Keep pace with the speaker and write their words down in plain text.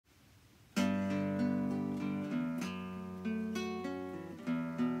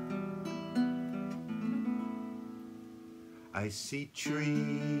I see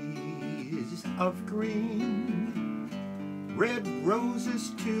trees of green, red roses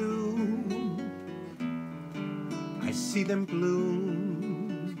too. I see them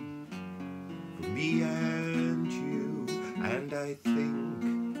bloom for me and you, and I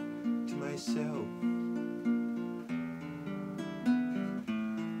think to myself,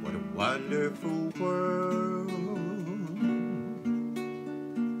 what a wonderful world.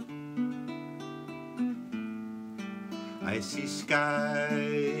 I see skies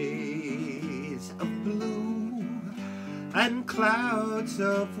of blue and clouds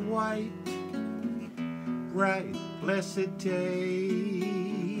of white, bright, blessed day,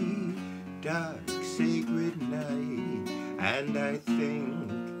 dark, sacred night, and I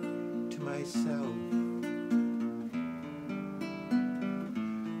think to myself,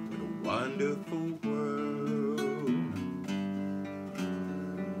 what a wonderful world.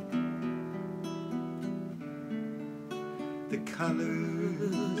 The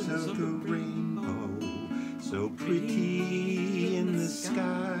colors of the rainbow, so pretty in the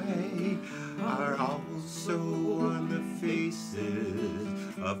sky, are also on the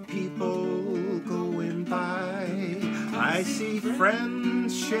faces of people going by. I see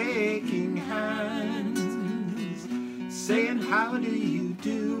friends shaking hands, saying, how do you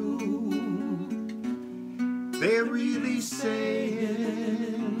do? They're really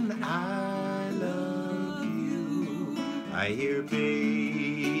saying, I love you. I hear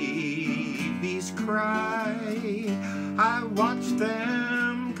babies cry, I watch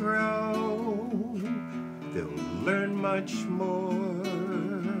them grow. They'll learn much more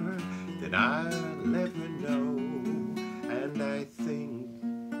than I'll ever know. And I think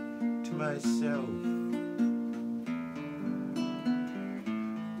to myself,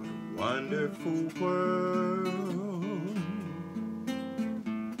 what a wonderful world.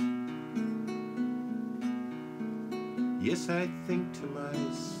 Yes, I think to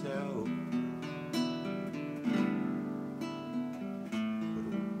myself,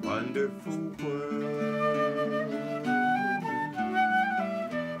 what a wonderful world.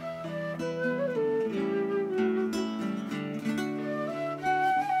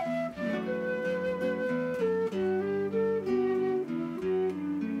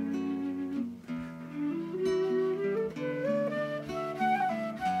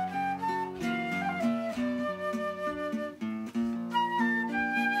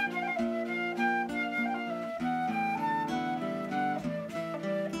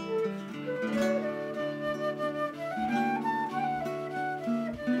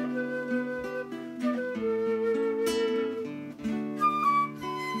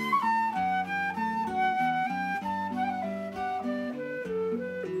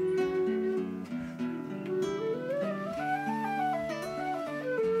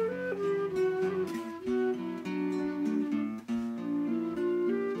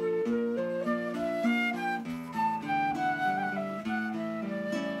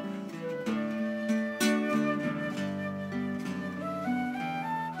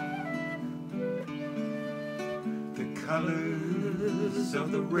 Colors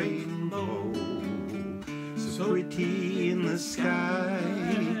of the rainbow, so pretty in the sky,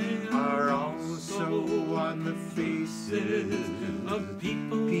 are also on the faces of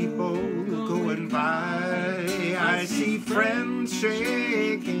people going by. I see friends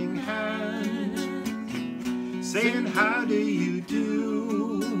shaking hands, saying, how do you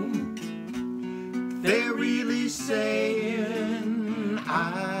do? They're really saying,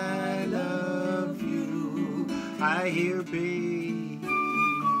 I love you. I hear babies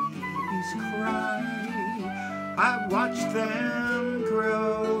cry, I watch them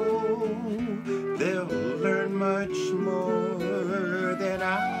grow. They'll learn much more than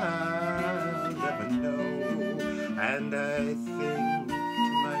I'll ever know. And I think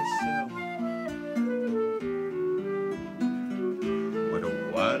to myself, what a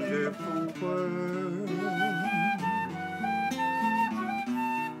wonderful world.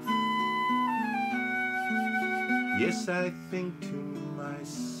 Yes, I think to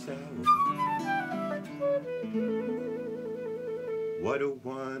myself, what a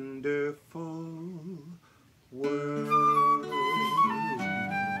wonderful world.